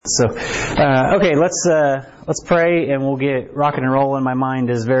So, okay, let's pray and we'll get rocking and rolling. My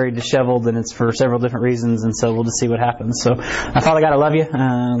mind is very disheveled and it's for several different reasons, and so we'll just see what happens. So, Father God, I love you.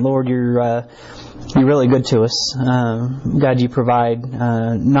 Lord, you're really good to us. God, you provide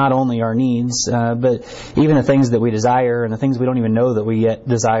not only our needs, but even the things that we desire and the things we don't even know that we yet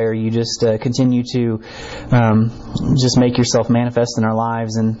desire. You just continue to just make yourself manifest in our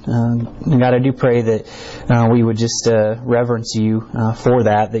lives. And God, I do pray that we would just reverence you for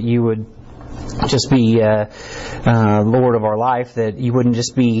that you would just be Lord of our life, that you wouldn't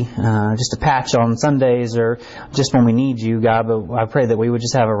just be just a patch on Sundays or just when we need you, God, but I pray that we would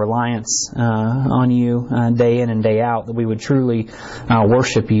just have a reliance on you day in and day out, that we would truly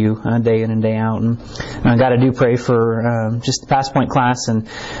worship you day in and day out. And God, I do pray for just the Past Point class, and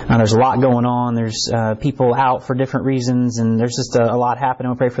there's a lot going on. There's people out for different reasons, and there's just a lot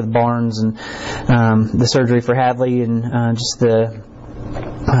happening. We pray for the Barnes and the surgery for Hadley, and just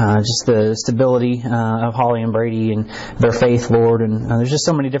the stability of Holly and Brady and their faith, Lord. And there's just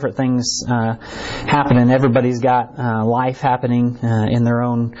so many different things happening. Everybody's got life happening in their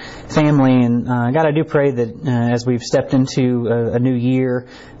own family. And God, I do pray that as we've stepped into a new year,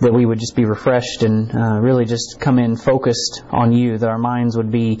 that we would just be refreshed and really just come in focused on you, that our minds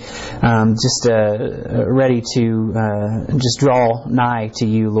would be just ready to just draw nigh to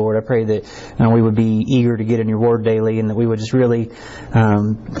you, Lord. I pray that we would be eager to get in your word daily, and that we would just really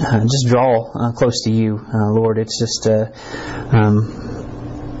just draw close to you, Lord. It's just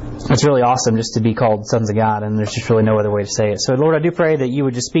it's really awesome just to be called sons of God, and there's just really no other way to say it. So, Lord, I do pray that you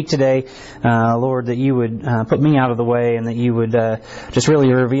would just speak today, Lord, that you would put me out of the way, and that you would just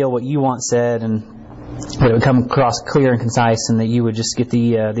really reveal what you want said, and that it would come across clear and concise, and that you would just get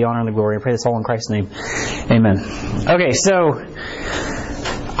the honor and the glory. I pray this all in Christ's name. Amen. Okay, so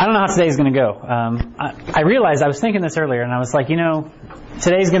I don't know how today's going to go. I realized, I was thinking this earlier, and I was like,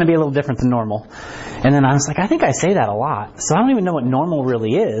 today's going to be a little different than normal. And then I was like, I think I say that a lot. So I don't even know what normal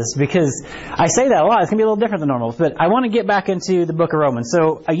really is, because I say that a lot. It's going to be a little different than normal. But I want to get back into the book of Romans.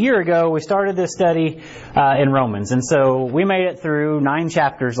 So a year ago, we started this study in Romans. And so we made it through 9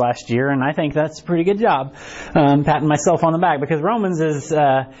 chapters last year, and I think that's a pretty good job. Patting myself on the back, because Romans is,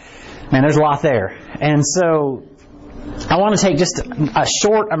 there's a lot there. And so I want to take just a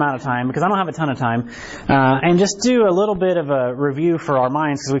short amount of time, because I don't have a ton of time, and just do a little bit of a review for our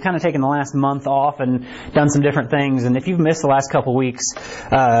minds, because we've kind of taken the last month off and done some different things. And if you've missed the last couple weeks,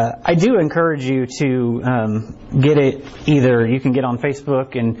 I do encourage you to get it. Either you can get on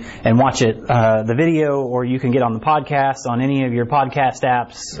Facebook and watch it, the video, or you can get on the podcast on any of your podcast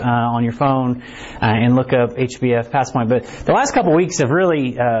apps on your phone and look up HBF Past Point. But the last couple weeks have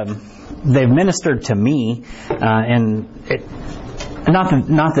really they've ministered to me, and not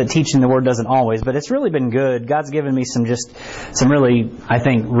that teaching the Word doesn't always, but it's really been good. God's given me some really, I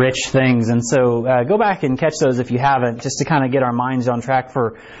think, rich things. And so go back and catch those if you haven't, just to kind of get our minds on track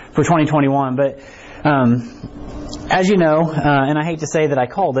for 2021. But as you know, and I hate to say that I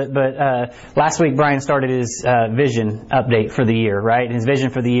called it, but last week Brian started his vision update for the year, right? His vision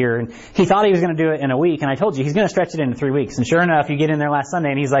for the year. And he thought he was going to do it in a week, and I told you he's going to stretch it into 3 weeks. And sure enough, you get in there last Sunday,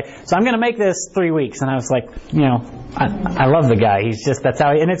 and he's like, so I'm going to make this 3 weeks. And I was like, I love the guy. He's just, that's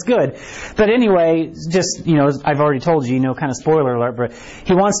how and it's good. But anyway, just, I've already told you, kind of spoiler alert, but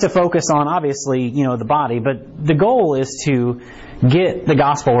he wants to focus on, obviously, the body. But the goal is to get the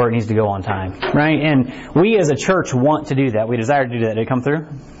gospel where it needs to go on time, right? And we as a church want to do that. We desire to do that. Did it come through?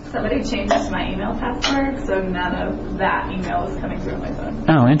 Somebody changed my email password, so none of that email is coming through on my phone.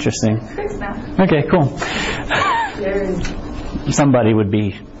 Oh, interesting. It's fixed now. Okay, cool. Somebody would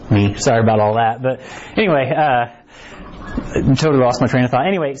be me. Sorry about all that. But anyway, totally lost my train of thought.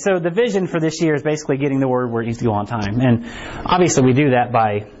 Anyway, so the vision for this year is basically getting the word where it needs to go on time. And obviously we do that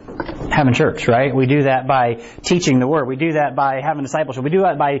by having church, right? We do that by teaching the Word. We do that by having discipleship. We do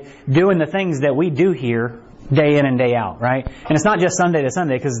that by doing the things that we do here day in and day out, right? And it's not just Sunday to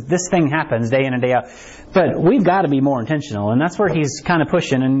Sunday, because this thing happens day in and day out. But we've got to be more intentional, and that's where he's kind of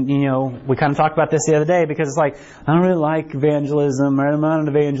pushing. And, we kind of talked about this the other day, because it's like, I don't really like evangelism, or I'm not an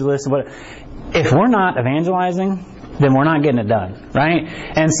evangelist. But if we're not evangelizing, then we're not getting it done, right?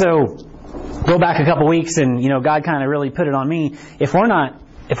 And so go back a couple weeks, and, God kind of really put it on me. If we're not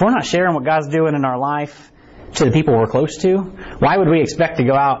sharing what God's doing in our life to the people we're close to, why would we expect to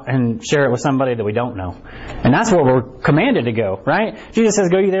go out and share it with somebody that we don't know? And that's where we're commanded to go, right? Jesus says,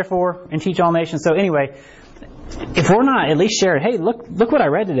 go ye therefore and teach all nations. So anyway, if we're not at least sharing, hey, look what I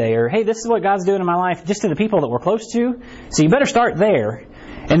read today, or hey, this is what God's doing in my life, just to the people that we're close to. So you better start there,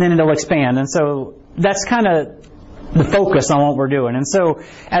 and then it'll expand. And so that's kind of the focus on what we're doing. And so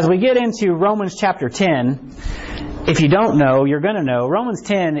as we get into Romans chapter 10, if you don't know, you're going to know. Romans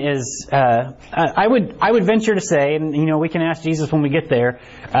 10 is, I would venture to say, and we can ask Jesus when we get there,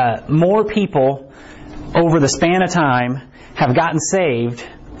 more people over the span of time have gotten saved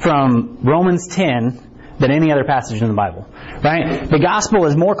from Romans 10 than any other passage in the Bible. Right? The gospel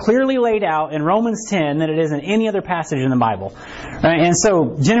is more clearly laid out in Romans 10 than it is in any other passage in the Bible. Right? And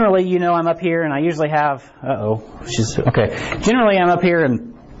so, generally, I'm up here and I usually have... Generally, I'm up here and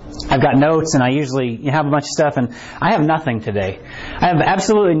I've got notes and I usually have a bunch of stuff, and I have nothing today. I have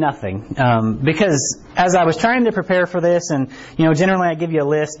absolutely nothing. Because as I was trying to prepare for this, and generally I give you a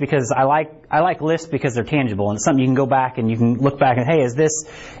list because I like lists because they're tangible, and it's something you can go back and you can look back and, hey,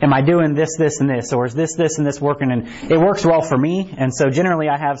 am I doing this, and this, or is this, and this working? And it works well for me, and so generally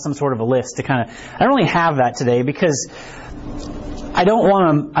I have some sort of a list to I don't really have that today because I don't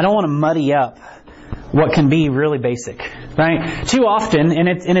want to muddy up what can be really basic, right? Too often,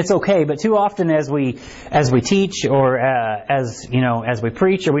 and it's okay, but too often as we teach or as we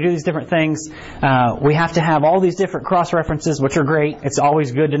preach or we do these different things, we have to have all these different cross references, which are great. It's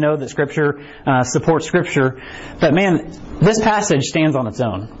always good to know that Scripture supports Scripture, but man, this passage stands on its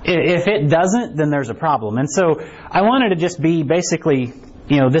own. If it doesn't, then there's a problem. And so I wanted to just be basically,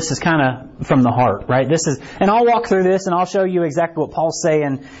 this is kind of from the heart, right? And I'll walk through this and I'll show you exactly what Paul's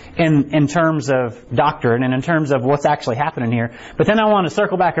saying in terms of doctrine and in terms of what's actually happening here. But then I want to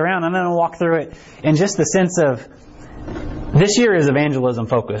circle back around and then I'll walk through it in just the sense of this year is evangelism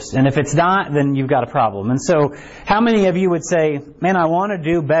focused. And if it's not, then you've got a problem. And so how many of you would say, man, I want to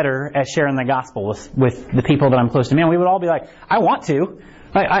do better at sharing the gospel with the people that I'm close to? Man, we would all be like, I want to.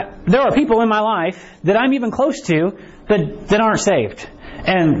 There are people in my life that I'm even close to that aren't saved.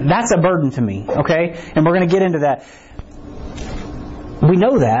 And that's a burden to me, okay? And we're going to get into that. We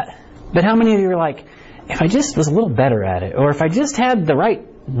know that, but how many of you are like, if I just was a little better at it, or if I just had the right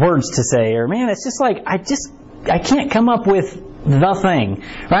words to say, or man, it's just like, I can't come up with the thing,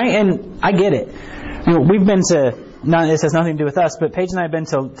 right? And I get it. We've been to, this has nothing to do with us, but Paige and I have been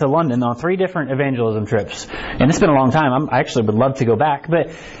to London on 3 different evangelism trips. And it's been a long time. I actually would love to go back,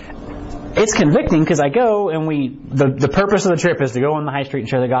 but it's convicting because I go and the purpose of the trip is to go on the high street and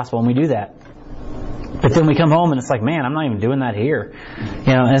share the gospel, and we do that. But then we come home and it's like, man, I'm not even doing that here.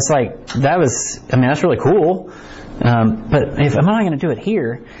 And it's like, that's really cool. But if I'm not going to do it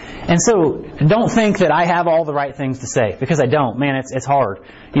here. And so don't think that I have all the right things to say, because I don't. Man, it's hard.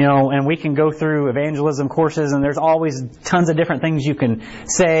 And we can go through evangelism courses and there's always tons of different things you can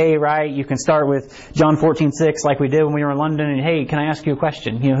say, right? You can start with John 14:6 like we did when we were in London, and hey, can I ask you a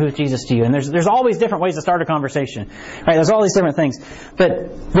question? Who's Jesus to you? And there's always different ways to start a conversation. Right? There's all these different things.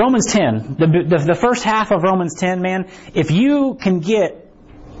 But Romans 10, the first half of Romans 10, man, if you can get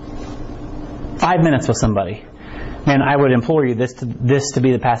 5 minutes with somebody, man, I would implore you this to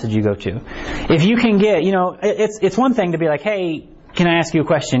be the passage you go to. If you can get, it's one thing to be like, hey, can I ask you a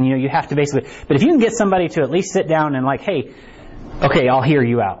question? You have to basically, but if you can get somebody to at least sit down and like, hey, okay, I'll hear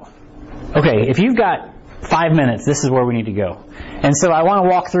you out. Okay, if you've got 5 minutes, this is where we need to go. And so I want to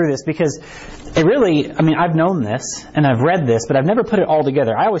walk through this because it really, I've known this and I've read this, but I've never put it all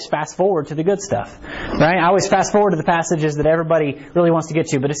together. I always fast forward to the good stuff, right? I always fast forward to the passages that everybody really wants to get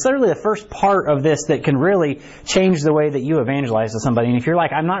to, but it's literally the first part of this that can really change the way that you evangelize to somebody. And if you're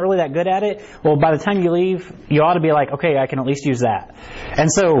like, I'm not really that good at it, well, by the time you leave, you ought to be like, okay, I can at least use that. And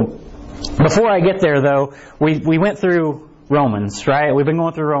so, before I get there though, we went through Romans, right? We've been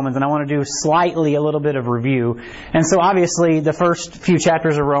going through Romans, and I want to do slightly a little bit of review. And so obviously the first few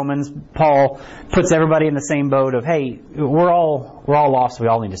chapters of Romans, Paul puts everybody in the same boat of, hey, we're all lost, we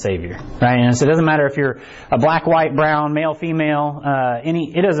all need a Savior, right? And so it doesn't matter if you're a black, white, brown, male, female,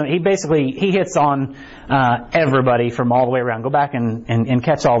 he hits on everybody from all the way around. Go back and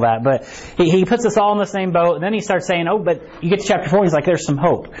catch all that. But he puts us all in the same boat, and then he starts saying, oh, but you get to chapter 4, he's like, there's some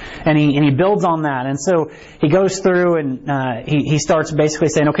hope. And he builds on that. And so he goes through and he starts basically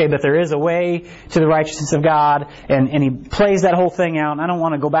saying, okay, but there is a way to the righteousness of God, and he plays that whole thing out. And I don't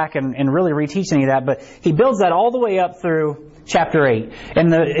want to go back and really reteach any of that, but he builds that all the way up through chapter 8.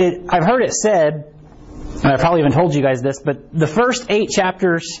 And I've heard it said, and I've probably even told you guys this, but the first 8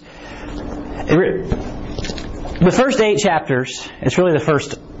 chapters, it's really the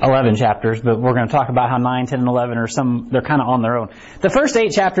first 11 chapters, but we're going to talk about how 9, 10, and 11 are they're kind of on their own. The first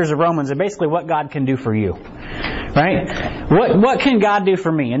 8 chapters of Romans are basically what God can do for you, right? What can God do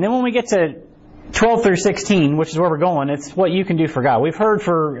for me? And then when we get to 12 through 16, which is where we're going, it's what you can do for God. We've heard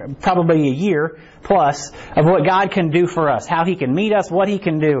for probably a year plus of what God can do for us, how He can meet us, what He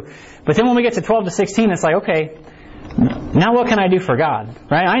can do. But then when we get to 12 to 16, it's like, okay, now what can I do for God?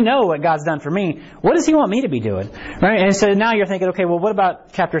 Right? I know what God's done for me. What does He want me to be doing? Right? And so now you're thinking, okay, well, what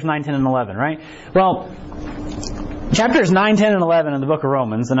about chapters 9, 10, and 11, right? Well, Chapters 9, 10, and 11 in the book of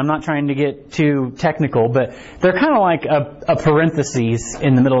Romans, and I'm not trying to get too technical, but they're kind of like a parenthesis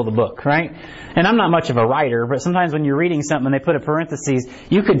in the middle of the book, right? And I'm not much of a writer, but sometimes when you're reading something and they put a parenthesis,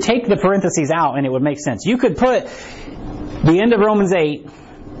 you could take the parentheses out and it would make sense. You could put the end of Romans 8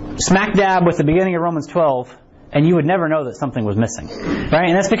 smack dab with the beginning of Romans 12, and you would never know that something was missing, right?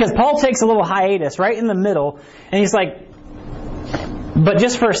 And that's because Paul takes a little hiatus right in the middle, and he's like, but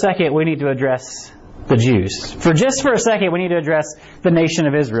just for a second, we need to address the Jews. For a second, we need to address the nation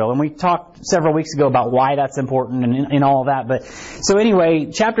of Israel. And we talked several weeks ago about why that's important and all of that. But so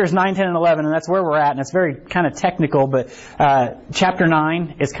anyway, chapters 9, 10, and 11, and that's where we're at. And it's very kind of technical, but chapter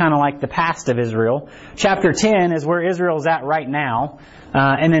 9 is kind of like the past of Israel. Chapter 10 is where Israel's at right now.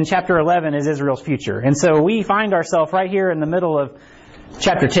 And then chapter 11 is Israel's future. And so we find ourselves right here in the middle of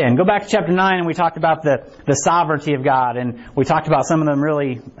chapter 10. Go back to chapter 9 and we talked about the sovereignty of God, and we talked about some of them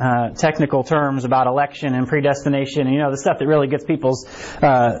really technical terms about election and predestination, and the stuff that really gets people's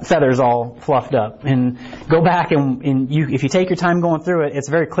feathers all fluffed up. And go back and if you take your time going through it, it's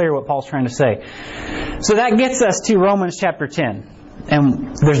very clear what Paul's trying to say. So that gets us to Romans chapter 10.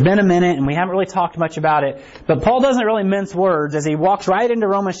 And there's been a minute, and we haven't really talked much about it. But Paul doesn't really mince words as he walks right into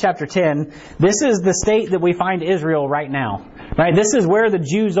Romans chapter 10. This is the state that we find Israel right now. Right? This is where the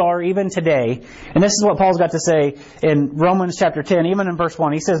Jews are even today. And this is what Paul's got to say in Romans chapter 10, even in verse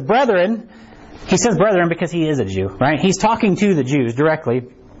 1. He says, brethren because he is a Jew. Right? He's talking to the Jews directly.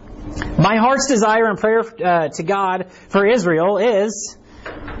 My heart's desire and prayer to God for Israel is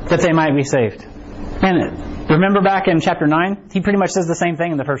that they might be saved. And remember back in chapter 9? He pretty much says the same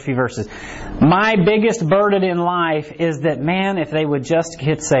thing in the first few verses. My biggest burden in life is that, man, if they would just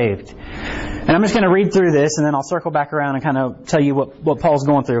get saved. And I'm just going to read through this, and then I'll circle back around and kind of tell you what Paul's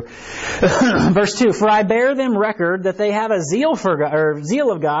going through. Verse 2, for I bear them record that they have a zeal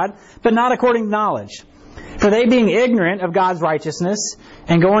of God, but not according to knowledge. For they, being ignorant of God's righteousness,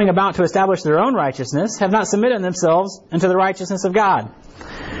 and going about to establish their own righteousness, have not submitted themselves unto the righteousness of God.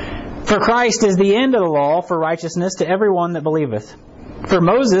 For Christ is the end of the law for righteousness to every one that believeth. For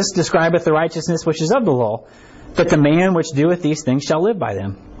Moses describeth the righteousness which is of the law, that the man which doeth these things shall live by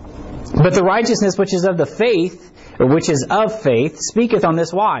them. But the righteousness which is of the faith, or which is of faith, speaketh on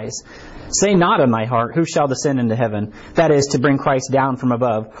this wise. Say not in thy heart, who shall descend into heaven? That is, to bring Christ down from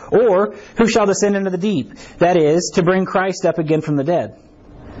above. Or, who shall descend into the deep? That is, to bring Christ up again from the dead.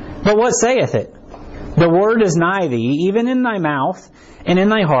 But what saith it? The word is nigh thee, even in thy mouth, and in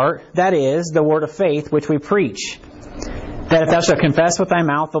thy heart, that is, the word of faith which we preach. That if thou shalt confess with thy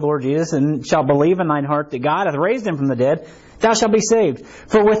mouth the Lord Jesus, and shalt believe in thine heart that God hath raised him from the dead, thou shalt be saved.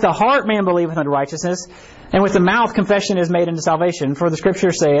 For with the heart man believeth unto righteousness, and with the mouth confession is made unto salvation. For the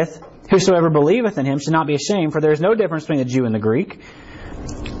Scripture saith, whosoever believeth in him shall not be ashamed, for there is no difference between the Jew and the Greek.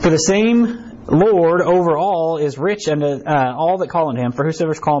 For the same Lord over all is rich unto all that call unto him, for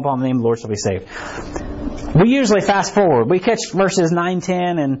whosoever is called upon the name of the Lord shall be saved. We usually fast forward. We catch verses 9,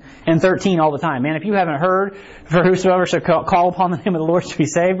 10, and 13 all the time. Man, if you haven't heard, for whosoever shall call upon the name of the Lord shall be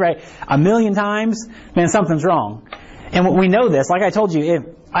saved, right, 1,000,000 times, man, something's wrong. And we know this. Like I told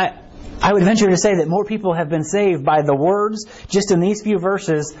you, I would venture to say that more people have been saved by the words just in these few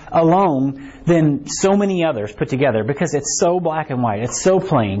verses alone than so many others put together, because it's so black and white. It's so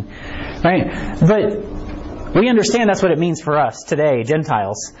plain. Right? But we understand that's what it means for us today,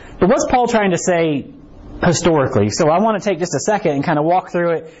 Gentiles. But what's Paul trying to say historically? So I want to take just a second and kind of walk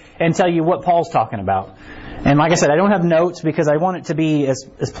through it and tell you what Paul's talking about. And like I said, I don't have notes because I want it to be as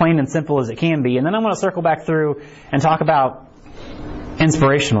plain and simple as it can be. And then I want to circle back through and talk about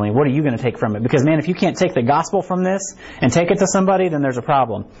inspirationally, what are you going to take from it? Because, man, if you can't take the gospel from this and take it to somebody, then there's a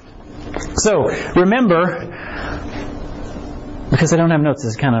problem. So, remember, because I don't have notes,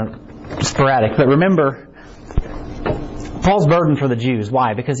 this is kind of sporadic, but remember, Paul's burden for the Jews.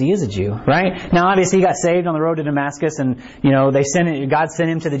 Why? Because he is a Jew, right? Now, obviously, he got saved on the road to Damascus, and God sent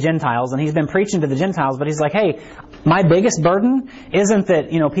him to the Gentiles, and he's been preaching to the Gentiles. But he's like, hey, my biggest burden isn't that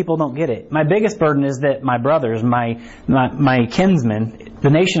people don't get it. My biggest burden is that my brothers, my kinsmen,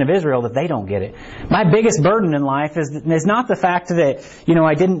 the nation of Israel, that they don't get it. My biggest burden in life is not the fact that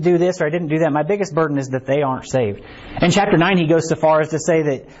I didn't do this or I didn't do that. My biggest burden is that they aren't saved. In chapter 9, he goes so far as to say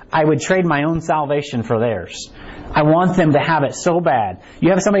that I would trade my own salvation for theirs. I want them to have it so bad. You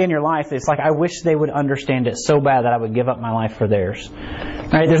have somebody in your life that's like, I wish they would understand it so bad that I would give up my life for theirs.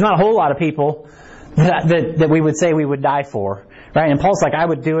 Right? There's not a whole lot of people that we would say we would die for. Right? And Paul's like, I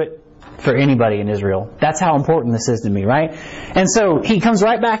would do it for anybody in Israel. That's how important this is to me, right? And so he comes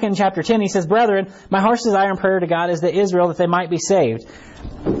right back in chapter 10. He says, brethren, my heart's desire and prayer to God is that Israel, that they might be saved.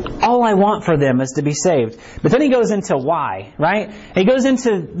 All I want for them is to be saved. But then he goes into why, right? He goes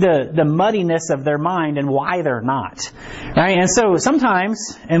into the muddiness of their mind and why they're not, right? And so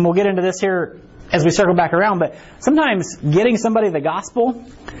sometimes, and we'll get into this here as we circle back around, but sometimes getting somebody the gospel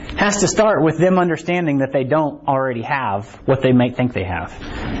has to start with them understanding that they don't already have what they might think they have,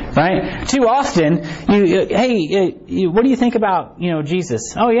 right? Too often, what do you think about,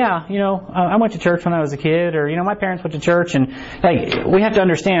 Jesus? Oh yeah, I went to church when I was a kid, or my parents went to church, and we have to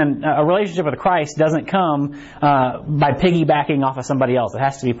understand a relationship with Christ doesn't come by piggybacking off of somebody else. It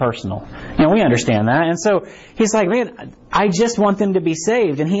has to be personal. We understand that, and so he's like, man, I just want them to be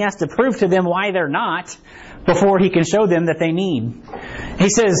saved, and he has to prove to them why they're not before he can show them that they need. He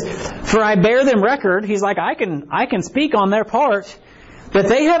says, for I bear them record. He's like, I can speak on their part that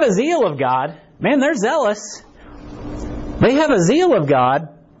they have a zeal of God. Man, they're zealous. They have a zeal of God,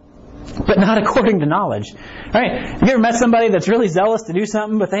 but not according to knowledge. Right? Have you ever met somebody that's really zealous to do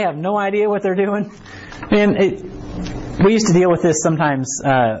something, but they have no idea what they're doing? Man, we used to deal with this sometimes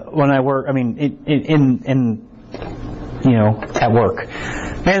when I work. I mean, at work.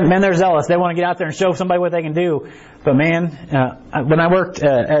 Man, they're zealous. They want to get out there and show somebody what they can do. But man, when I worked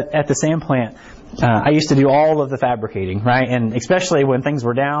at the sand plant, I used to do all of the fabricating, right? And especially when things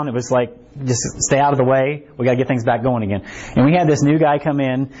were down, it was like, just stay out of the way. We got to get things back going again. And we had this new guy come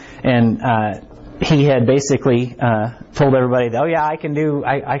in, and he had basically told everybody, oh yeah, I can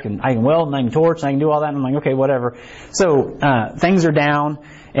weld, and I can torch, and I can do all that. And I'm like, okay, whatever. So things are down,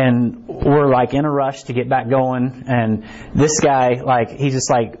 and we're like in a rush to get back going. And this guy, he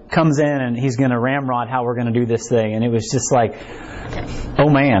just comes in, and he's going to ramrod how we're going to do this thing. And it was just like, oh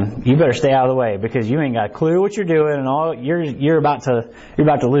man, you better stay out of the way, because you ain't got a clue what you're doing, and all you're about to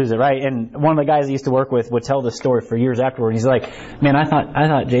lose it, right? And one of the guys I used to work with would tell this story for years afterward. He's like, man, I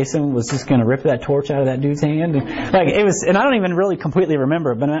thought Jason was just going to rip that torch out of that dude's hand. And it was, and I don't even really completely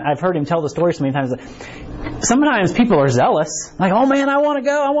remember, but I've heard him tell the story so many times. Sometimes people are zealous, like, oh man, I want to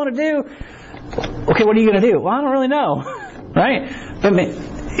go, I want to do. Okay, what are you going to do? Well, I don't really know, right? But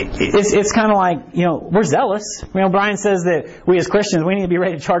it's kind of like, we're zealous. Brian says that we as Christians, we need to be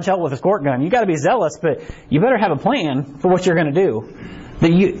ready to charge hell with a squirt gun. You got to be zealous, but you better have a plan for what you're going to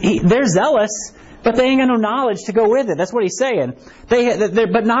do. They're zealous, but they ain't got no knowledge to go with it. That's what he's saying.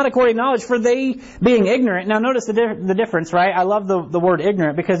 But not according to knowledge, for they being ignorant. Now notice the difference, right? I love the word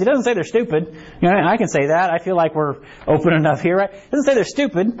ignorant, because he doesn't say they're stupid. I can say that. I feel like we're open enough here, right? He doesn't say they're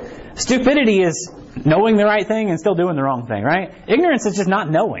stupid. Stupidity is knowing the right thing and still doing the wrong thing, right? Ignorance is just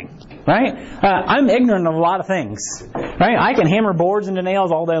not knowing, right? I'm ignorant of a lot of things, right? I can hammer boards into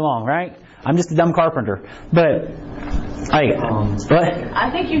nails all day long, right? I'm just a dumb carpenter. But what?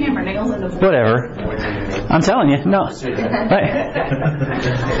 I think you hammer nails into boards. Whatever. I'm telling you, no. Right.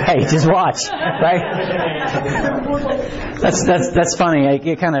 Hey, just watch, right? That's funny.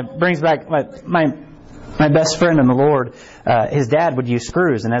 It kind of brings back my best friend in the Lord. His dad would use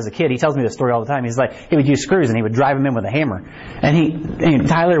screws, and as a kid, he tells me this story all the time. He's like, he would use screws, and he would drive them in with a hammer. And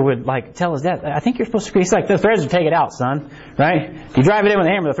Tyler would tell his dad, I think you're supposed to. He's like, the threads will take it out, son. Right? You drive it in with a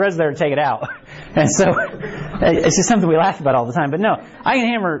hammer, the threads are there to take it out. And so it's just something we laugh about all the time. But no, I can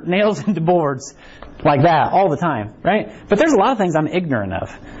hammer nails into boards like that all the time, right? But there's a lot of things I'm ignorant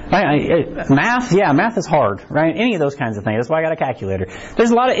of. Right? Math is hard, right? Any of those kinds of things. That's why I got a calculator.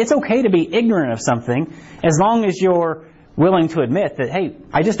 It's okay to be ignorant of something as long as you're willing to admit that, hey,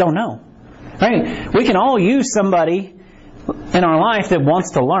 I just don't know. Right? We can all use somebody in our life that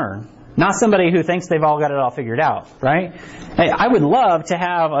wants to learn, not somebody who thinks they've all got it all figured out, right? Hey, I would love to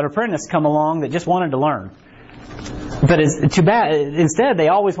have an apprentice come along that just wanted to learn. But it's too bad. Instead, they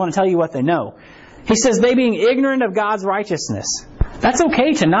always want to tell you what they know. He says, they being ignorant of God's righteousness. That's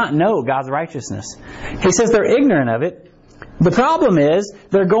okay to not know God's righteousness. He says they're ignorant of it. The problem is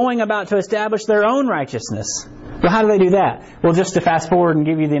they're going about to establish their own righteousness. Well, how do they do that? Well, just to fast forward and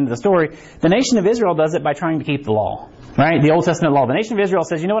give you the end of the story, the nation of Israel does it by trying to keep the law. Right? The Old Testament law. The nation of Israel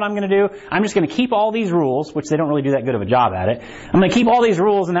says, you know what I'm going to do? I'm just going to keep all these rules, which they don't really do that good of a job at it. I'm going to keep all these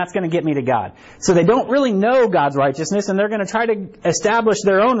rules, and that's going to get me to God. So they don't really know God's righteousness, and they're going to try to establish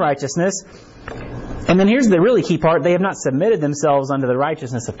their own righteousness. And then here's the really key part. They have not submitted themselves unto the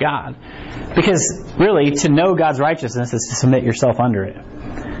righteousness of God. Because really, to know God's righteousness is to submit yourself under it.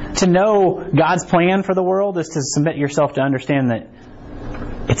 To know God's plan for the world is to submit yourself to understand that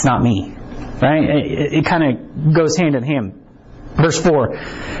it's not me. Right? It kind of goes hand in hand. Verse 4.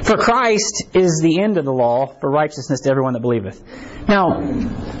 For Christ is the end of the law for righteousness to everyone that believeth. Now,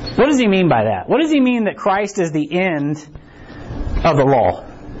 what does he mean by that? What does he mean that Christ is the end of the law?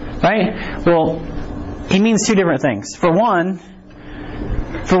 Right? Well, he means two different things. For one,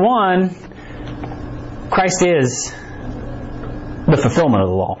 Christ is the fulfillment of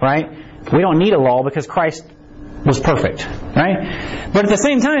the law, right? We don't need a law because Christ was perfect, right? But at the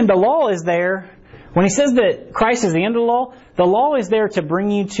same time, the law is there. When he says that Christ is the end of the law is there to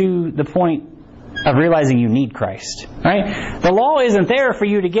bring you to the point of realizing you need Christ, right? The law isn't there for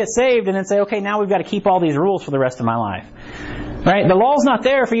you to get saved and then say, okay, now we've got to keep all these rules for the rest of my life. Right? The law's not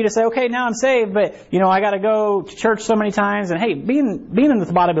there for you to say, okay, now I'm saved, but, I got to go to church so many times, and hey, being in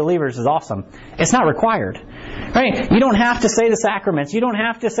the body of believers is awesome. It's not required. Right? You don't have to say the sacraments. You don't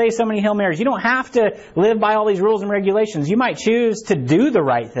have to say so many Hail Marys. You don't have to live by all these rules and regulations. You might choose to do the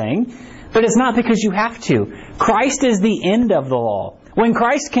right thing, but it's not because you have to. Christ is the end of the law. When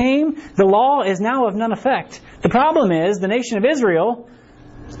Christ came, the law is now of none effect. The problem is the nation of Israel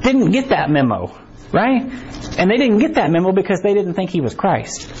didn't get that memo. Right? And they didn't get that memo because they didn't think he was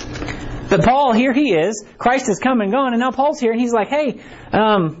Christ. But Paul, here he is. Christ has come and gone, and now Paul's here, and he's like, hey,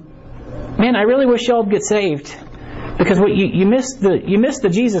 man, I really wish y'all would get saved. Because you missed the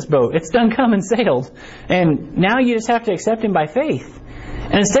Jesus boat. It's done come and sailed. And now you just have to accept him by faith.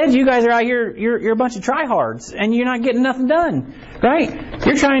 And instead, you guys are out here, you're a bunch of tryhards, and you're not getting nothing done. Right?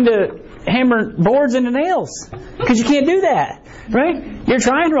 You're trying to hammer boards into nails. Because you can't do that. Right? You're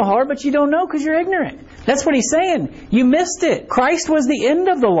trying real hard, but you don't know because you're ignorant. That's what he's saying. You missed it. Christ was the end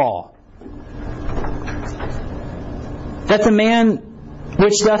of the law. That the man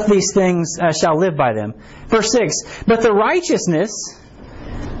which doth these things shall live by them. Verse 6, but the righteousness,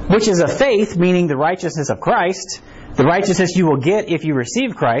 which is of faith, meaning the righteousness of Christ, the righteousness you will get if you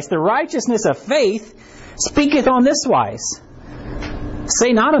receive Christ, the righteousness of faith speaketh on this wise.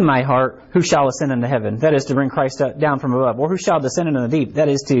 Say not in thy heart, who shall ascend into heaven? That is to bring Christ down from above. Or who shall descend into the deep? That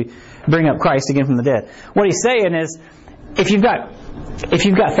is to bring up Christ again from the dead. What he's saying is, if you've got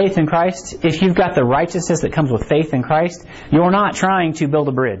faith in Christ, if you've got the righteousness that comes with faith in Christ, you're not trying to build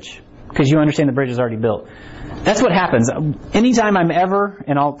a bridge because you understand the bridge is already built. That's what happens. Anytime I'm ever,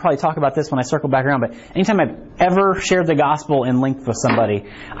 and I'll probably talk about this when I circle back around, but anytime I've ever shared the gospel in length with somebody,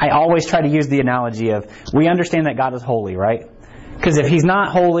 I always try to use the analogy of, we understand that God is holy, right? Because if he's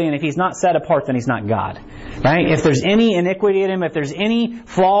not holy and if he's not set apart, then he's not God. Right? If there's any iniquity in him, if there's any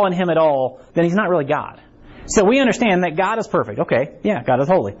flaw in him at all, then he's not really God. So we understand that God is perfect. Okay, yeah, God is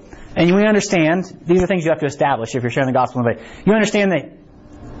holy. And we understand, these are things you have to establish if you're sharing the gospel. You understand that,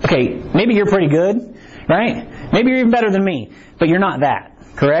 okay, maybe you're pretty good, right? Maybe you're even better than me, but you're not that,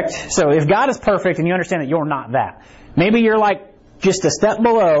 correct? So if God is perfect and you understand that you're not that, maybe you're like just a step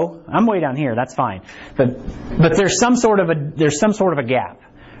below. I'm way down here. That's fine. But there's some sort of a gap,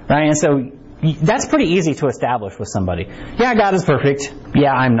 right? And so that's pretty easy to establish with somebody. Yeah, God is perfect.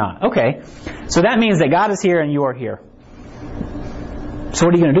 Yeah, I'm not. Okay. So that means that God is here and you are here. So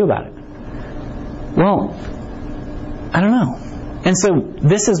what are you going to do about it? Well, I don't know. And so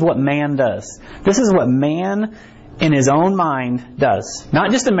this is what man does. This is what man in his own mind does.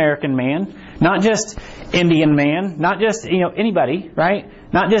 Not just American man, not just Indian man, not just anybody, right?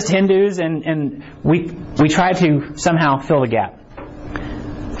 Not just Hindus, and we try to somehow fill the gap.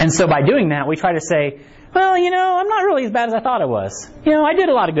 And so by doing that, we try to say, well, I'm not really as bad as I thought I was. I did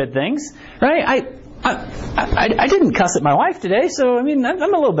a lot of good things, right? I didn't cuss at my wife today, so I'm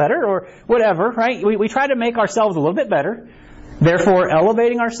a little better, or whatever, right? We try to make ourselves a little bit better, therefore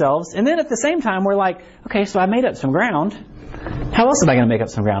elevating ourselves, and then at the same time we're like, okay, so I made up some ground. How else am I going to make up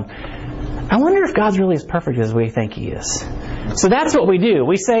some ground? I wonder if God's really as perfect as we think He is. So that's what we do.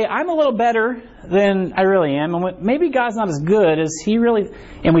 We say, I'm a little better than I really am, and maybe God's not as good as He really,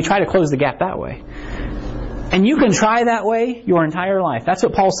 and we try to close the gap that way. And you can try that way your entire life. That's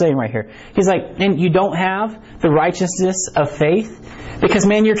what Paul's saying right here. He's like, and you don't have the righteousness of faith? Because,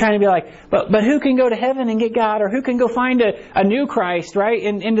 man, you're trying to be like, but who can go to heaven and get God? Or who can go find a new Christ, right,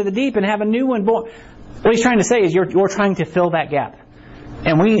 into the deep and have a new one born? What he's trying to say is you're trying to fill that gap.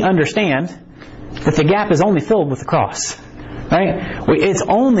 And we understand that the gap is only filled with the cross. Right? It's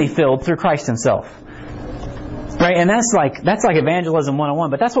only filled through Christ Himself. Right? And that's like Evangelism 101.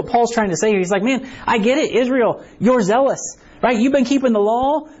 But that's what Paul's trying to say here. He's like, man, I get it, Israel, you're zealous. Right? You've been keeping the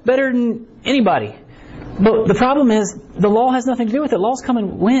law better than anybody. But the problem is, the law has nothing to do with it. Law's come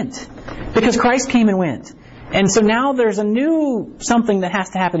and went. Because Christ came and went. And so now there's a new something that has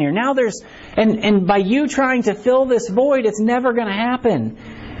to happen here. Now and by you trying to fill this void, it's never going to happen.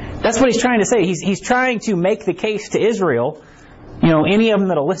 That's what he's trying to say. He's trying to make the case to Israel, any of them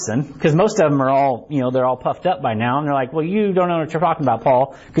that'll listen, because most of them are all, they're all puffed up by now, and they're like, well, you don't know what you're talking about,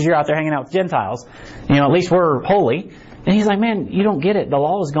 Paul, because you're out there hanging out with Gentiles. At least we're holy. And he's like, man, you don't get it. The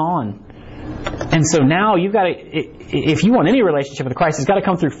law is gone. And so now you've got to, if you want any relationship with Christ, it's got to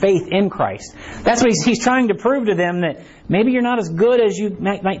come through faith in Christ. That's what he's trying to prove to them, that maybe you're not as good as you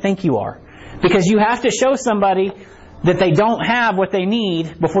might think you are. Because you have to show somebody that they don't have what they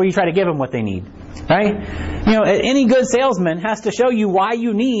need before you try to give them what they need. Right? Any good salesman has to show you why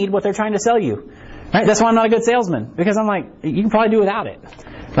you need what they're trying to sell you. Right? That's why I'm not a good salesman. Because I'm like, you can probably do without it.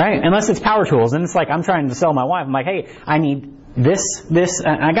 Right? Unless it's power tools. And it's like, I'm trying to sell my wife. I'm like, hey, I need this,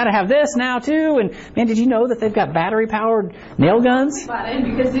 I got to have this now too. And man, did you know that they've got battery-powered nail guns?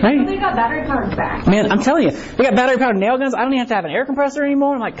 Because did you know they got battery-powered back? Man, I'm telling you, they got battery-powered nail guns. I don't even have to have an air compressor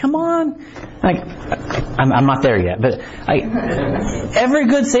anymore. I'm like, come on. Like, I'm not there yet, but every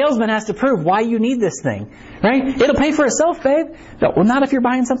good salesman has to prove why you need this thing, right? It'll pay for itself, babe. Well, not if you're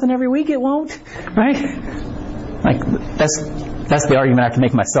buying something every week. It won't, right? Like, that's the argument I have to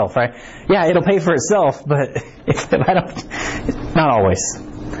make myself, right? Yeah, it'll pay for itself, but if I don't, not always.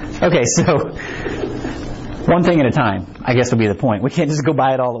 Okay, so one thing at a time, I guess, would be the point. We can't just go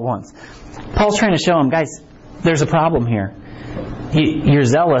buy it all at once. Paul's trying to show them, guys, there's a problem here. You're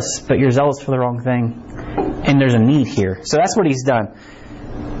zealous, but you're zealous for the wrong thing. And there's a need here. So that's what he's done.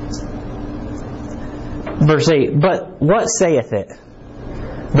 Verse 8, but what saith it?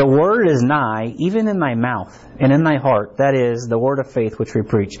 The word is nigh, even in thy mouth and in thy heart. That is the word of faith which we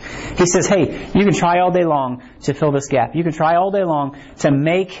preach. He says, hey, you can try all day long to fill this gap. You can try all day long to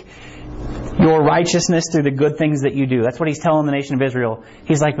make your righteousness through the good things that you do. That's what he's telling the nation of Israel.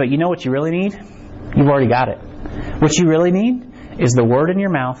 He's like, but you know what you really need? You've already got it. What you really need is the word in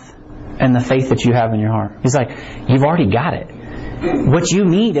your mouth and the faith that you have in your heart. He's like, you've already got it. What you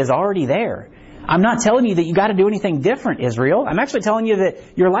need is already there. I'm not telling you that you got to do anything different, Israel. I'm actually telling you that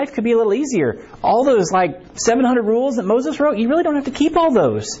your life could be a little easier. All those 700 rules that Moses wrote, you really don't have to keep all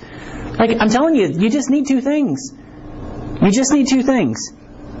those. I'm telling you, you just need two things. You just need two things.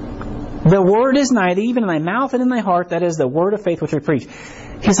 The word is nigh thee, even in thy mouth and in thy heart. That is the word of faith which we preach.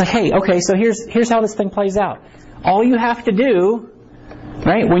 He's like, hey, okay, so here's how this thing plays out. All you have to do,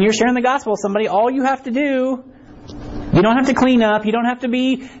 right, when you're sharing the gospel with somebody, all you have to do, you don't have to clean up, you don't have to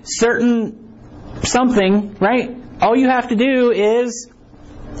be certain something, right? All you have to do is,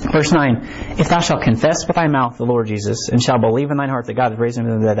 verse 9, if thou shalt confess with thy mouth the Lord Jesus, and shalt believe in thine heart that God has raised him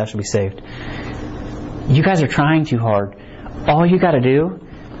from the dead, thou shalt be saved. You guys are trying too hard. All you got to do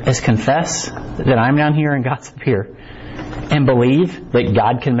is confess that I'm down here and God's up here, and believe that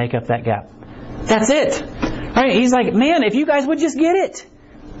God can make up that gap. That's it. Right? He's like, man, if you guys would just get it.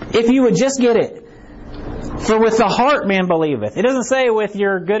 If you would just get it. For with the heart man believeth. It doesn't say with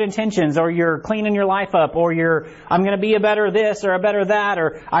your good intentions, or you're cleaning your life up, or I'm going to be a better this or a better that,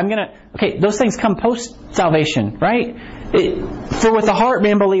 or okay, those things come post-salvation, right? For with the heart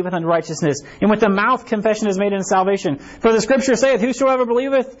man believeth unto righteousness, and with the mouth confession is made unto salvation. For the scripture saith, whosoever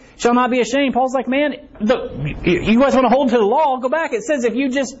believeth shall not be ashamed. Paul's like, man, you guys want to hold to the law, go back. It says if you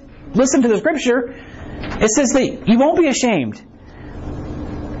just listen to the scripture, it says that you won't be ashamed.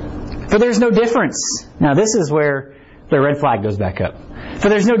 For there's no difference. Now this is where the red flag goes back up. For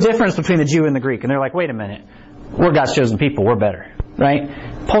there's no difference between the Jew and the Greek. And they're like, wait a minute. We're God's chosen people. We're better. Right?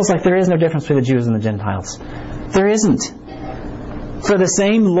 Paul's like, there is no difference between the Jews and the Gentiles. There isn't. For the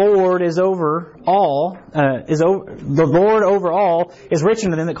same Lord is over all, the Lord over all is richer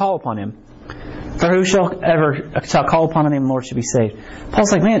than them that call upon him. For who shall call upon the name of the Lord shall be saved.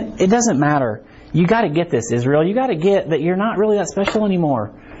 Paul's like, man, it doesn't matter. You got to get this, Israel. You got to get that you're not really that special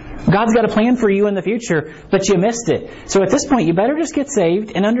anymore. God's got a plan for you in the future, but you missed it. So at this point, you better just get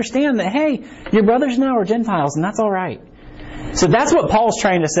saved and understand that, hey, your brothers now are Gentiles, and that's all right. So that's what Paul's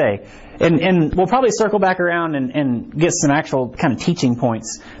trying to say. And we'll probably circle back around and get some actual kind of teaching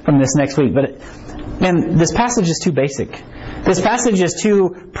points from this next week. But, man, this passage is too basic. This passage is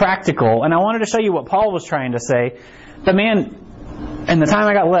too practical. And I wanted to show you what Paul was trying to say. But, man, in the time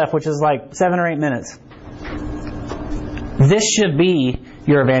I got left, which is 7 or 8 minutes, this should be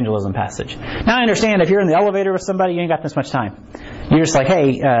your evangelism passage. Now I understand if you're in the elevator with somebody, you ain't got this much time. You're just like,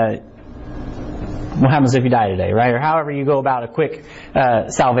 hey, what happens if you die today, right? Or however you go about a quick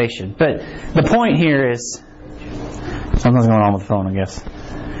salvation. But the point here is, something's going on with the phone, I guess.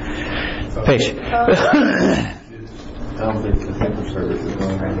 Paige.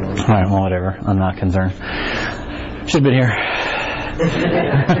 Alright, well, whatever. I'm not concerned. Should have been here.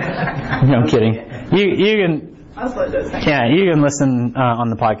 No, I'm kidding. You can... Yeah, you can listen on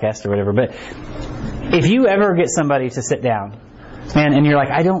the podcast or whatever. But if you ever get somebody to sit down And you're like,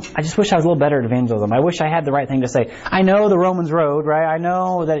 I just wish I was a little better at evangelism. I wish I had the right thing to say. I know the Romans Road, right? I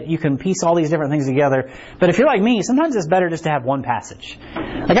know that you can piece all these different things together. But if you're like me, sometimes it's better just to have one passage.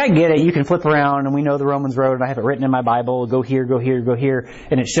 Like, I get it. You can flip around, and we know the Romans Road, and I have it written in my Bible. Go here, go here, go here.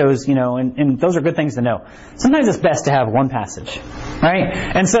 And it shows, and those are good things to know. Sometimes it's best to have one passage, right?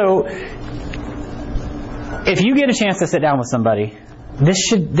 And so, if you get a chance to sit down with somebody, this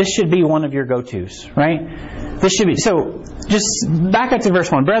should be one of your go-tos, right? This should be. So, just back up to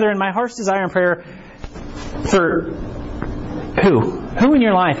verse 1. Brethren, my heart's desire and prayer for who? Who in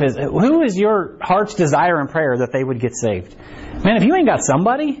your life who is your heart's desire and prayer that they would get saved? Man, if you ain't got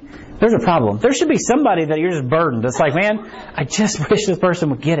somebody, there's a problem. There should be somebody that you're just burdened. It's like, man, I just wish this person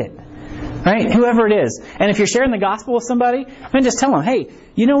would get it. Right? Whoever it is. And if you're sharing the gospel with somebody, man, just tell them, hey,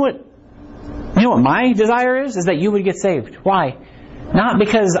 you know what my desire is that you would get saved. Why? Not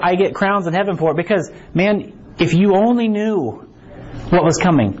because I get crowns in heaven for it, because, man, if you only knew what was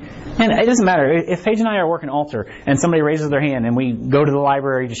coming. And it doesn't matter. If Paige and I are working altar and somebody raises their hand and we go to the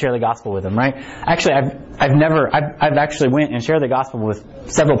library to share the gospel with them, right? Actually, I've actually went and shared the gospel with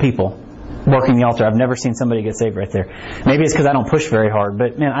several people working the altar. I've never seen somebody get saved right there. Maybe it's because I don't push very hard,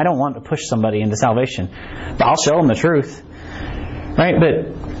 but man, I don't want to push somebody into salvation. But I'll show them the truth. Right?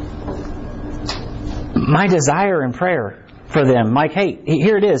 But my desire and prayer for them, like, hey,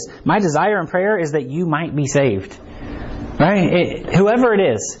 here it is. My desire and prayer is that you might be saved. Right? Whoever it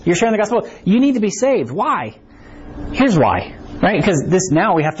is, you're sharing the gospel, you need to be saved. Why? Here's why. Right? Because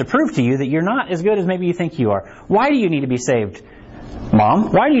now we have to prove to you that you're not as good as maybe you think you are. Why do you need to be saved?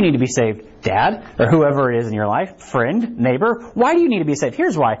 Mom, why do you need to be saved? Dad, or whoever it is in your life, friend, neighbor, why do you need to be saved?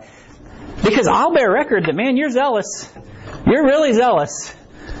 Here's why. Because I'll bear record that, man, you're zealous. You're really zealous.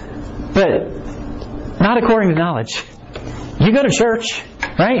 But not according to knowledge. You go to church,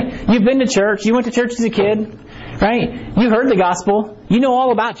 right? You've been to church. You went to church as a kid, right? You heard the gospel. You know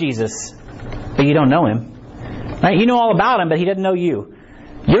all about Jesus, but you don't know Him. Right? You know all about Him, but He doesn't know you.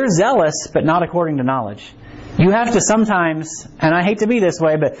 You're zealous, but not according to knowledge. You have to sometimes, and I hate to be this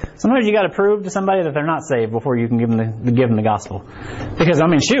way, but sometimes you got to prove to somebody that they're not saved before you can give them the gospel. Because, I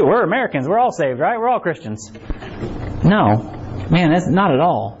mean, shoot, we're Americans. We're all saved, right? We're all Christians. No. Man, that's not at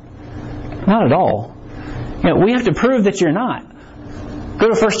all. Not at all. We have to prove that you're not. Go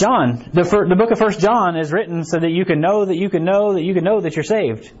to 1 John. The book of 1 John is written so that you can know that you can know that you can know that you're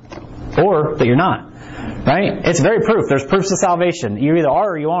saved. Or that you're not. Right? It's very proof. There's proofs of salvation. You either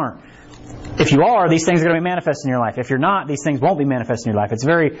are or you aren't. If you are, these things are going to be manifest in your life. If you're not, these things won't be manifest in your life. It's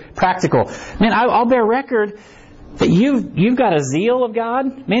very practical. Man, I'll bear record that you've got a zeal of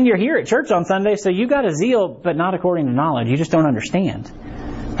God. Man, you're here at church on Sunday, so you've got a zeal, but not according to knowledge. You just don't understand.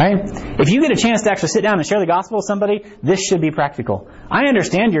 Right? If you get a chance to actually sit down and share the gospel with somebody, this should be practical. I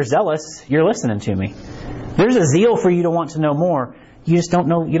understand you're zealous. You're listening to me. There's a zeal for you to want to know more. You just don't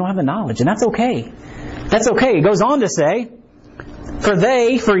know. You don't have the knowledge, and that's okay. That's okay. It goes on to say,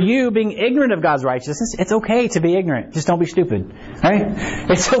 for you being ignorant of God's righteousness, it's okay to be ignorant. Just don't be stupid. Right?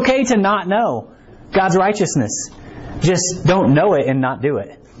 It's okay to not know God's righteousness. Just don't know it and not do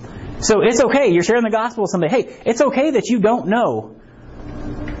it. So it's okay. You're sharing the gospel with somebody. Hey, it's okay that you don't know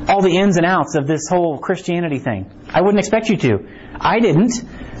all the ins and outs of this whole Christianity thing. I wouldn't expect you to. I didn't.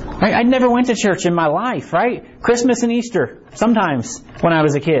 Right? I never went to church in my life, right? Christmas and Easter, sometimes when I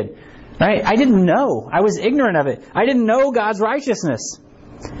was a kid. Right? I didn't know. I was ignorant of it. I didn't know God's righteousness.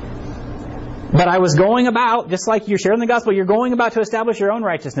 But I was going about, just like you're sharing the gospel, you're going about to establish your own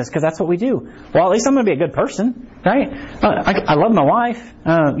righteousness, because that's what we do. Well, at least I'm going to be a good person, right? I love my wife.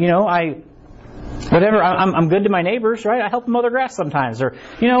 I'm good to my neighbors, right? I help them mow their grass sometimes, or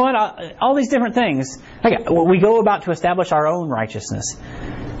you know what? All these different things. We go about to establish our own righteousness.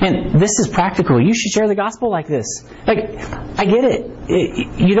 And this is practical. You should share the gospel like this. I get it.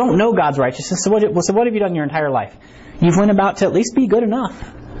 You don't know God's righteousness, so what have you done your entire life? You've went about to at least be good enough.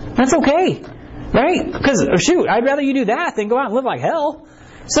 That's okay, right? Because, shoot, I'd rather you do that than go out and live like hell.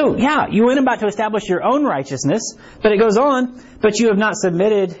 So, yeah, you went about to establish your own righteousness, but it goes on, but you have not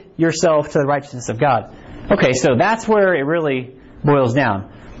submitted yourself to the righteousness of God. Okay, so that's where it really boils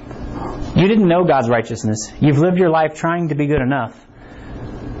down. You didn't know God's righteousness. You've lived your life trying to be good enough.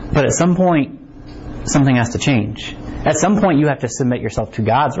 But at some point, something has to change. At some point, you have to submit yourself to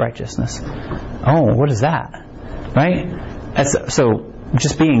God's righteousness. Oh, what is that? Right? So,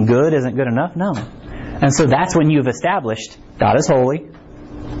 just being good isn't good enough? No. And so that's when you've established God is holy.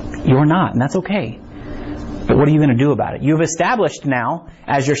 You're not, and that's okay. But what are you going to do about it? You've established now,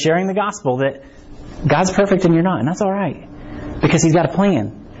 as you're sharing the gospel, that God's perfect and you're not, and that's all right. Because He's got a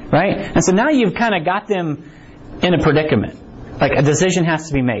plan. Right? And so now you've kind of got them in a predicament. Like, a decision has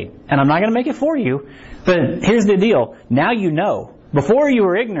to be made. And I'm not going to make it for you, but here's the deal. Now you know. Before you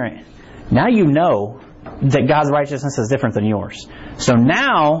were ignorant. Now you know that God's righteousness is different than yours. So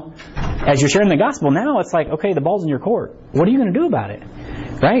now, as you're sharing the gospel, now it's like, okay, the ball's in your court. What are you going to do about it?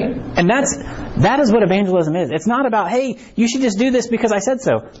 Right? And that is what evangelism is. It's not about, hey, you should just do this because I said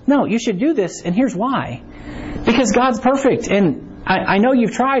so. No, you should do this, and here's why. Because God's perfect, and I know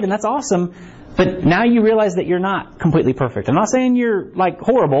you've tried, and that's awesome, but now you realize that you're not completely perfect. I'm not saying you're like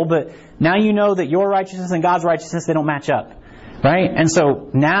horrible, but now you know that your righteousness and God's righteousness, they don't match up. Right? And so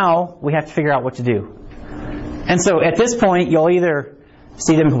now we have to figure out what to do. And so at this point, you'll either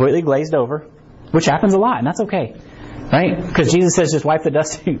see them completely glazed over, which happens a lot, and that's okay. Right? Because Jesus says just wipe the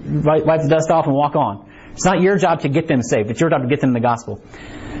dust off and walk on. It's not your job to get them saved. It's your job to get them the gospel.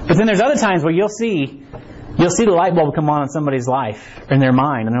 But then there's other times where you'll see the light bulb come on in somebody's life, in their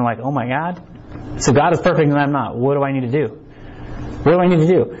mind, and they're like, oh my God, so God is perfect and I'm not. What do I need to do? What do I need to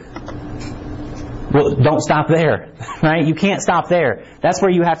do? Well, don't stop there, right? You can't stop there. That's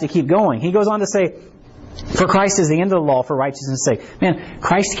where you have to keep going. He goes on to say, for Christ is the end of the law for righteousness' sake. Man,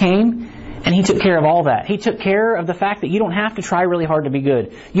 Christ came and He took care of all that. He took care of the fact that you don't have to try really hard to be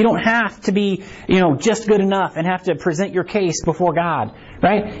good. You don't have to be, just good enough and have to present your case before God,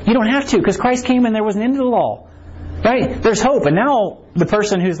 right? You don't have to, because Christ came and there was an end to the law, right? There's hope. And now the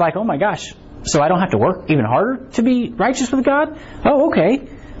person who's like, oh my gosh, so I don't have to work even harder to be righteous with God? Oh, okay.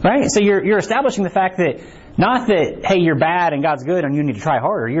 Right? So you're establishing the fact that, not that, hey, you're bad and God's good and you need to try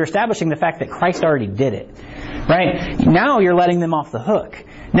harder. You're establishing the fact that Christ already did it. Right? Now you're letting them off the hook.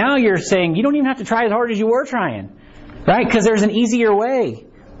 Now you're saying you don't even have to try as hard as you were trying. Right? Because there's an easier way.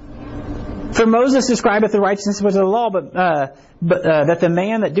 For Moses describeth the righteousness of the law, but that the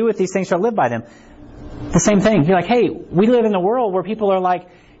man that doeth these things shall live by them. The same thing. You're like, hey, we live in a world where people are like,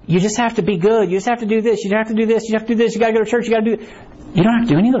 you just have to be good. You just have to do this. You have to do this. You have to do this. You got to go to church. You got to do. You don't have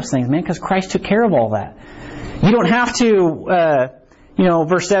to do any of those things, man, because Christ took care of all that. You don't have to,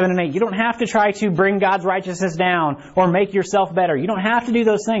 verse 7 and 8. You don't have to try to bring God's righteousness down or make yourself better. You don't have to do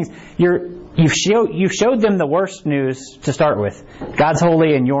those things. You've showed them the worst news to start with. God's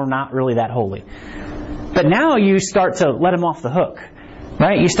holy, and you're not really that holy. But now you start to let them off the hook,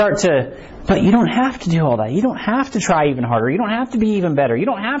 right? You start to. But you don't have to do all that. You don't have to try even harder. You don't have to be even better. You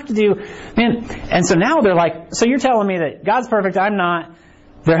don't have to do, man. And so now they're like, so you're telling me that God's perfect, I'm not.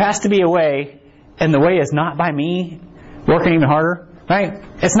 There has to be a way, and the way is not by me working even harder, right?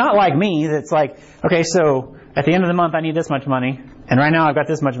 It's not like me. It's like, okay, so at the end of the month I need this much money, and right now I've got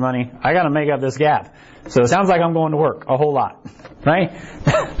this much money. I got to make up this gap. So it sounds like I'm going to work a whole lot, right?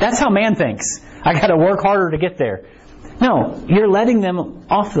 That's how man thinks. I got to work harder to get there. No, you're letting them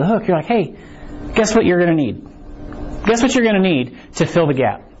off the hook. You're like, hey, guess what you're going to need? Guess what you're going to need to fill the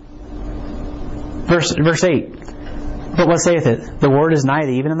gap? Verse 8. But what saith it? The word is nigh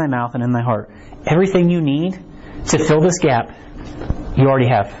thee, even in thy mouth and in thy heart. Everything you need to fill this gap, you already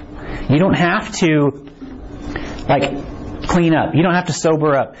have. You don't have to, clean up. You don't have to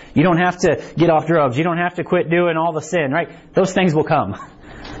sober up. You don't have to get off drugs. You don't have to quit doing all the sin, right? Those things will come.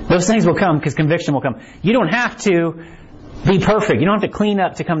 Those things will come because conviction will come. You don't have to be perfect. You don't have to clean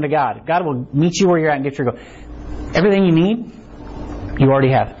up to come to God. God will meet you where you're at and get your goal. Everything you need, you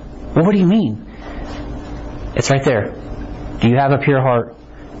already have. Well, what do you mean? It's right there. Do you have a pure heart?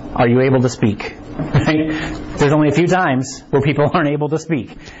 Are you able to speak? Right? There's only a few times where people aren't able to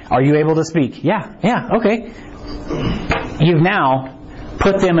speak. Are you able to speak? Yeah, okay. You've now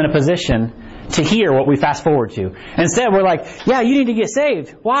put them in a position to hear what we fast forward to. Instead, we're like, yeah, you need to get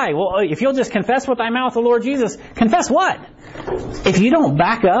saved. Why? Well, if you'll just confess with thy mouth the Lord Jesus, confess what? If you don't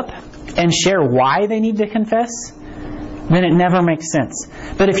back up and share why they need to confess, then it never makes sense.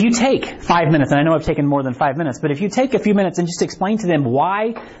 But if you take 5 minutes, and I know I've taken more than 5 minutes, but if you take a few minutes and just explain to them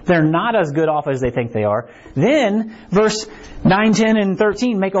why they're not as good off as they think they are, then verse 9, 10, and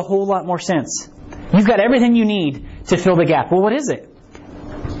 13 make a whole lot more sense. You've got everything you need to fill the gap. Well, what is it?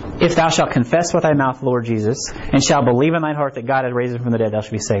 If thou shalt confess with thy mouth the Lord Jesus, and shalt believe in thine heart that God hath raised him from the dead, thou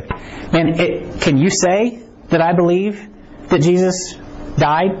shalt be saved. Man, can you say that I believe that Jesus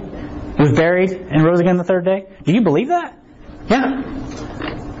died, was buried, and rose again the third day? Do you believe that? Yeah.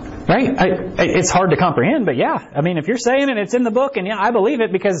 Right? It's hard to comprehend, but yeah. I mean, if you're saying it, it's in the book, and yeah, I believe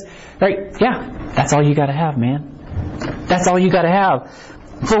it because, right, yeah, that's all you got to have, man. That's all you got to have.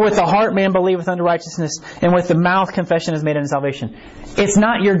 For with the heart man believeth unto righteousness, and with the mouth confession is made unto salvation. It's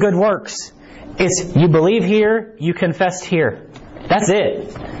not your good works. It's you believe here, you confessed here. That's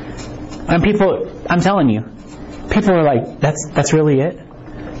it. And people, I'm telling you, people are like, that's really it?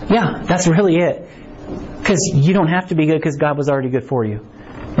 Yeah, that's really it. Because you don't have to be good because God was already good for you.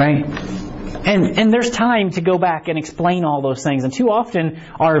 Right? And there's time to go back and explain all those things. And too often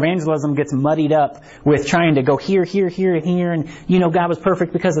our evangelism gets muddied up with trying to go here, here, here, and here. And, God was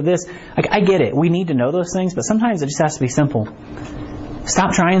perfect because of this. I get it. We need to know those things, but sometimes it just has to be simple.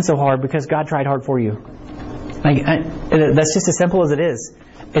 Stop trying so hard because God tried hard for you. That's just as simple as it is.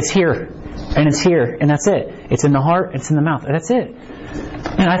 It's here. And it's here. And that's it. It's in the heart. It's in the mouth. That's it.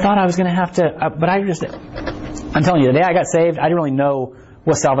 And I thought I was going to have to, but I'm telling you, the day I got saved, I didn't really know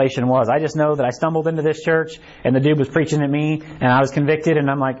what salvation was. I just know that I stumbled into this church and the dude was preaching at me and I was convicted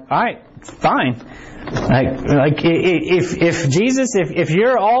and I'm like, all right, fine. If Jesus, if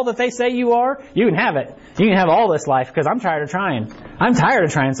you're all that they say you are, you can have it. You can have all this life because I'm tired of trying. I'm tired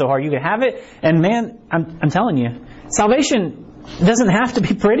of trying so hard. You can have it. And man, I'm telling you, salvation doesn't have to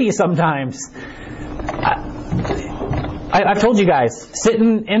be pretty sometimes. I've told you guys,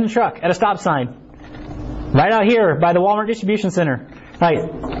 sitting in the truck at a stop sign, right out here by the Walmart distribution center. I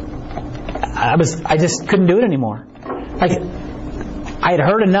just couldn't do it anymore. I had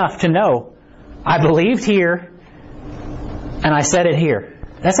heard enough to know I believed here and I said it here.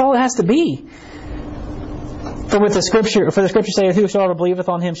 That's all it has to be. For the scripture saith, whosoever believeth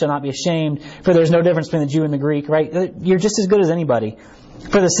on him shall not be ashamed, for there's no difference between the Jew and the Greek, right? You're just as good as anybody.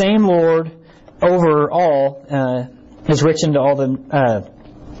 For the same Lord over all is rich unto all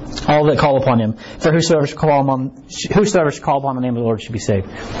that call upon him. For whosoever shall call upon the name of the Lord should be saved.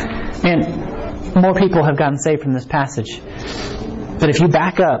 And more people have gotten saved from this passage. But if you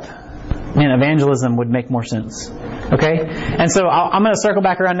back up, evangelism would make more sense. Okay? And so I'm going to circle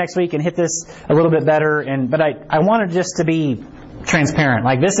back around next week and hit this a little bit better. But I wanted just to be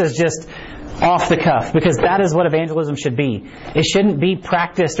transparent. This is just off the cuff, because that is what evangelism should be. It shouldn't be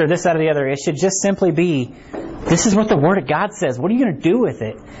practiced or this, that, or the other. It should just simply be, this is what the Word of God says. What are you going to do with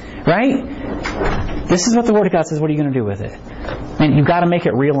it? Right? This is what the Word of God says. What are you going to do with it? And you've got to make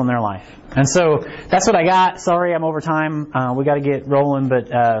it real in their life. And so that's what I got. Sorry, I'm over time. We got to get rolling,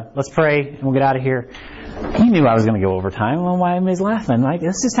 but let's pray and we'll get out of here. You knew I was going to go over time. Well, why am I laughing?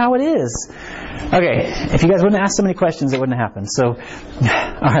 That's just how it is. Okay, if you guys wouldn't ask so many questions, it wouldn't happen. So, all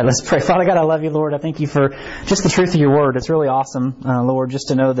right, let's pray. Father God, I love you, Lord. I thank you for just the truth of your Word. It's really awesome, Lord, just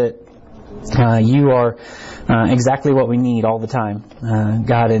to know that you are exactly what we need all the time,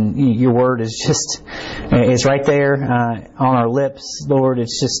 God, and your Word is just, it's right there on our lips, Lord.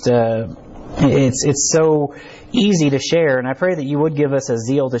 It's just, it's so easy to share, and I pray that you would give us a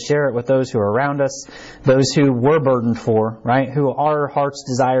zeal to share it with those who are around us, those who we're burdened for, right? Who our heart's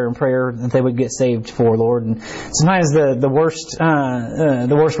desire and prayer that they would get saved for, Lord. And sometimes the worst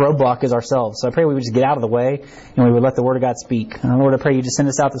roadblock is ourselves. So I pray we would just get out of the way and we would let the Word of God speak. Lord, I pray you just send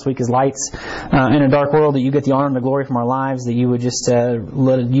us out this week as lights in a dark world, that you get the honor and the glory from our lives, that you would just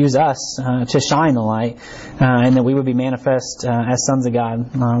use us to shine the light, and that we would be manifest as sons of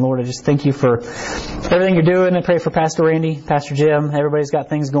God. Lord, I just thank you for everything you're doing. I pray for Pastor Randy, Pastor Jim. Everybody's got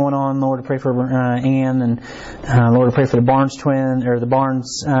things going on. Lord, I pray for Ann, and Lord, I pray for the Barnes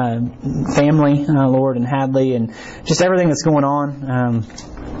family, Lord, and Hadley, and just everything that's going on.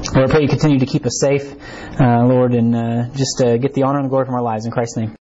 Lord, I pray you continue to keep us safe, Lord, and just get the honor and the glory from our lives in Christ's name.